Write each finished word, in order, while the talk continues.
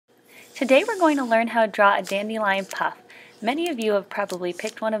Today we're going to learn how to draw a dandelion puff. Many of you have probably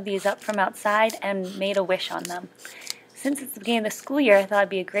picked one of these up from outside and made a wish on them. Since it's the beginning of the school year, I thought it'd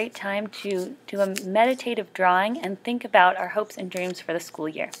be a great time to do a meditative drawing and think about our hopes and dreams for the school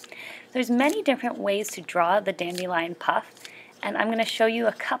year. There's many different ways to draw the dandelion puff, and I'm going to show you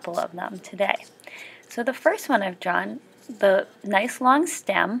a couple of them today. So the first one I've drawn, the nice long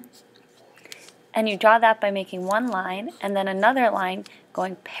stem, and you draw that by making one line and then another line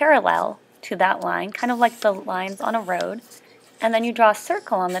going parallel to that line, kind of like the lines on a road, and then you draw a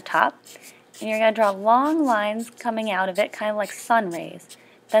circle on the top, and you're going to draw long lines coming out of it, kind of like sun rays,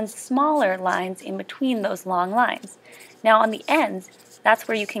 then smaller lines in between those long lines. Now on the ends, that's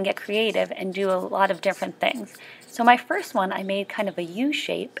where you can get creative and do a lot of different things. So my first one, I made kind of a U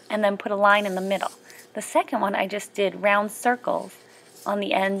shape and then put a line in the middle. The second one, I just did round circles on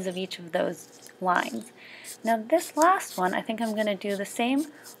the ends of each of those lines. Now this last one, I think I'm going to do the same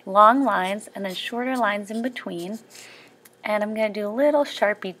long lines and then shorter lines in between, and I'm going to do little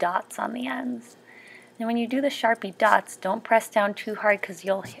Sharpie dots on the ends. And when you do the Sharpie dots, don't press down too hard because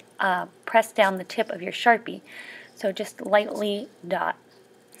you'll press down the tip of your Sharpie. So just lightly dot.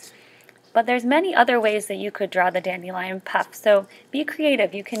 But there's many other ways that you could draw the dandelion puff. So be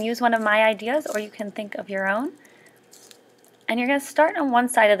creative. You can use one of my ideas or you can think of your own. And you're going to start on one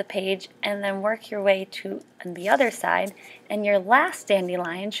side of the page and then work your way to the other side. And your last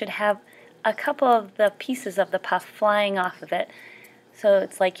dandelion should have a couple of the pieces of the puff flying off of it. So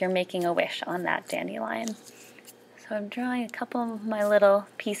it's like you're making a wish on that dandelion. So I'm drawing a couple of my little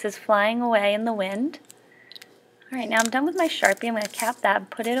pieces flying away in the wind. Alright, now I'm done with my Sharpie. I'm going to cap that and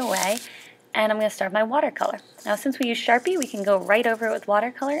put it away. And I'm going to start my watercolor. Now since we use Sharpie, we can go right over it with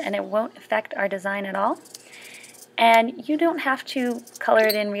watercolor and it won't affect our design at all. And you don't have to color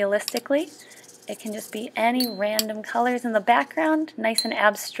it in realistically. It can just be any random colors in the background, nice and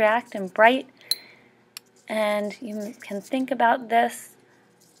abstract and bright. And you can think about this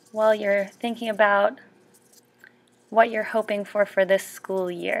while you're thinking about what you're hoping for this school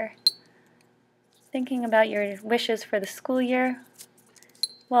year. Thinking about your wishes for the school year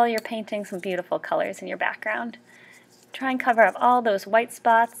while you're painting some beautiful colors in your background. Try and cover up all those white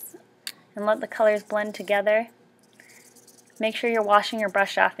spots and let the colors blend together. Make sure you're washing your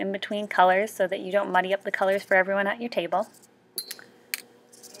brush off in between colors so that you don't muddy up the colors for everyone at your table.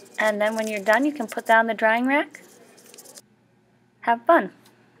 And then when you're done, you can put that on the drying rack. Have fun!